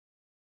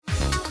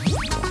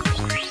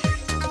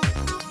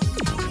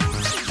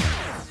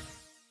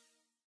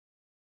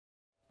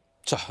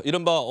자,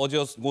 이른바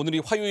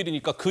오늘이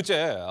화요일이니까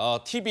그제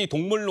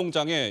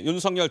TV동물농장에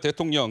윤석열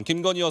대통령,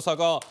 김건희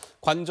여사가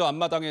관저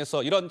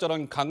앞마당에서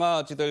이런저런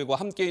강아지들과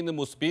함께 있는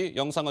모습이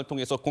영상을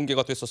통해서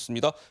공개가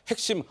됐었습니다.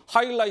 핵심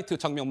하이라이트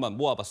장면만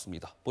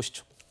모아봤습니다.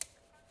 보시죠.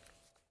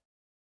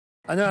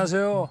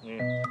 안녕하세요.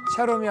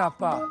 새롬이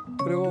아빠,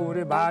 그리고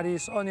우리 마리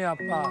써니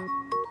아빠,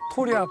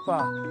 토리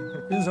아빠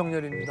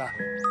윤석열입니다.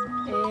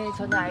 네,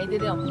 저는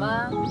아이들의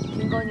엄마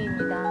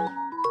김건희입니다.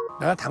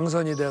 내가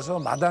당선이 돼서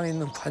마당에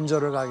있는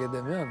관저를 가게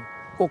되면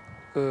꼭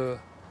그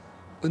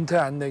은퇴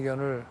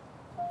안내견을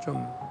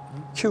좀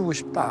키우고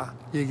싶다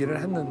얘기를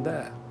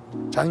했는데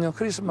작년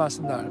크리스마스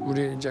날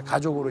우리 이제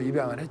가족으로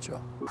입양을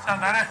했죠. 자,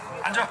 나래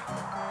앉아.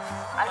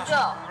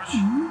 앉아. 그렇지.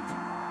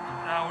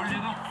 자,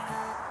 올리도.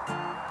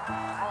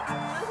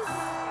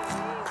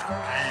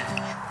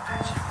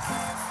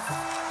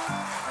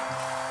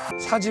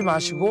 사지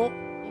마시고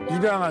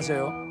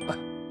입양하세요.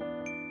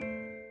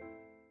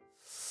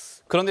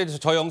 그런데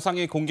저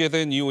영상이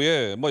공개된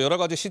이후에 여러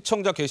가지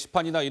시청자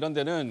게시판이나 이런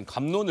데는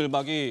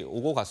갑론을박이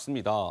오고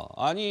갔습니다.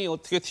 아니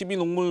어떻게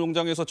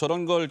TV동물농장에서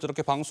저런 걸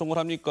저렇게 방송을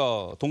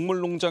합니까?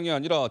 동물농장이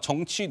아니라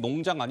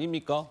정치농장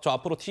아닙니까? 저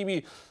앞으로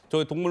저희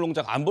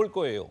동물농장 안 볼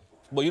거예요.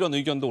 이런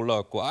의견도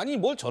올라왔고, 아니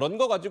뭘 저런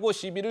거 가지고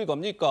시비를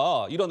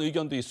겁니까? 이런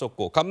의견도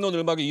있었고,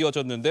 갑론을박이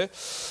이어졌는데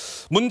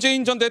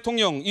문재인 전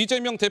대통령,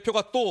 이재명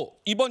대표가 또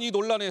이번 이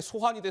논란에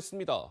소환이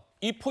됐습니다.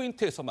 이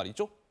포인트에서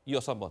말이죠.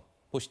 이어서 한번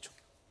보시죠.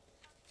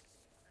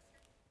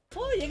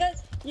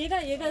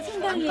 얘가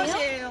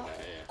생강이에요?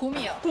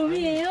 곰이요.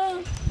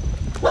 곰이에요?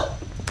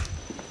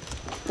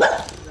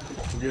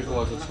 북에서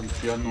와서 참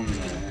귀한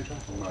놈이네,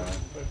 정말.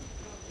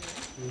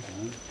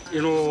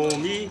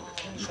 이놈이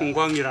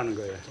송광이라는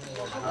거예요.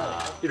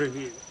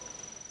 이름이.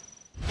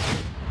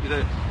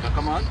 기다려,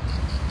 잠깐만.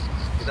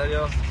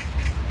 기다려.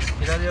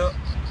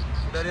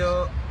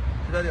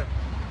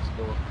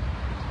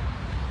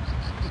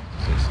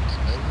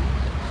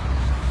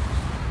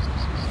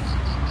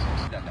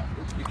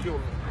 이 키워.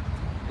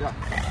 야,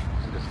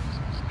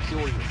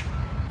 키워 올려.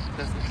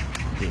 됐어.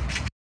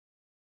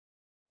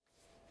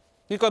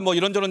 그러니까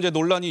이런저런 이제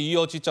논란이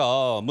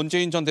이어지자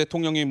문재인 전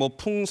대통령이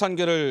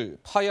풍산개를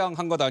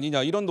파양한 것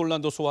아니냐 이런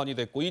논란도 소환이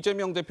됐고,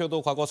 이재명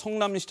대표도 과거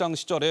성남시장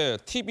시절에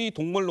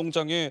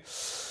TV동물농장에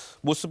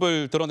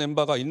모습을 드러낸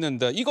바가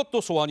있는데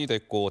이것도 소환이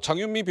됐고,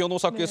 장윤미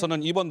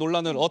변호사께서는 이번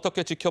논란을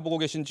어떻게 지켜보고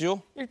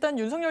계신지요? 일단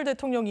윤석열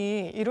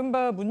대통령이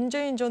이른바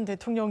문재인 전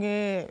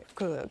대통령의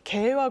그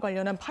개와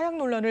관련한 파양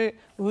논란을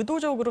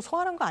의도적으로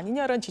소환한 거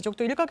아니냐라는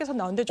지적도 일각에서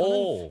나오는데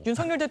저는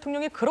윤석열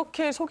대통령이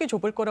그렇게 속이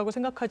좁을 거라고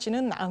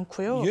생각하지는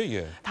않고요.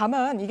 예.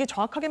 다만 이게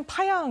정확하게는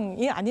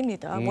파양이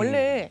아닙니다.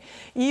 원래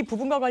이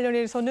부분과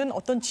관련해서는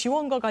어떤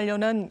지원과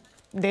관련한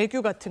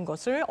내규 같은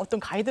것을 어떤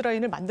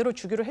가이드라인을 만들어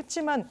주기로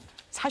했지만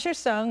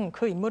사실상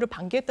그 임무를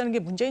방기했다는 게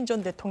문재인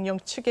전 대통령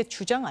측의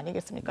주장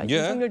아니겠습니까? 예.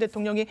 윤석열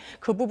대통령이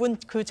그 부분,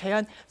 그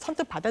제안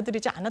선뜻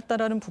받아들이지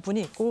않았다라는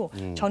부분이 있고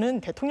저는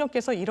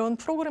대통령께서 이런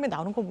프로그램에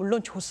나오는 거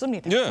물론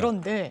좋습니다. 예.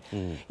 그런데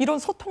이런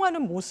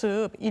소통하는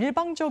모습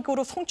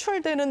일방적으로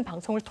송출되는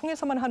방송을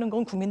통해서만 하는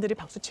건 국민들이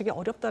박수치기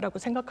어렵다라고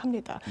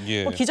생각합니다.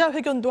 예.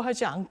 기자회견도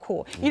하지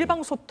않고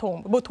일방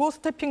소통, 도어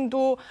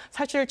스태핑도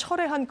사실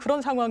철회한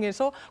그런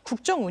상황에서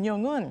국정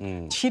운영은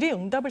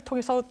질의응답을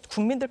통해서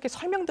국민들께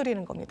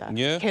설명드리는 겁니다.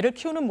 예. 개를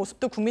키우는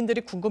모습도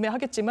국민들이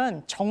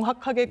궁금해하겠지만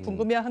정확하게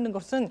궁금해하는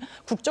것은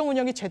국정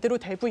운영이 제대로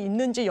되고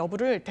있는지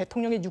여부를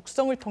대통령의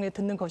육성을 통해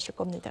듣는 것일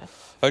겁니다.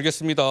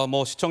 알겠습니다.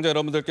 시청자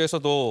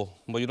여러분들께서도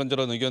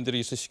이런저런 의견들이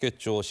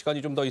있으시겠죠.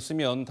 시간이 좀 더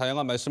있으면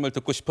다양한 말씀을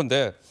듣고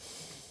싶은데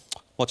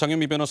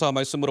장윤미 변호사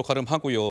말씀으로 가름하고요.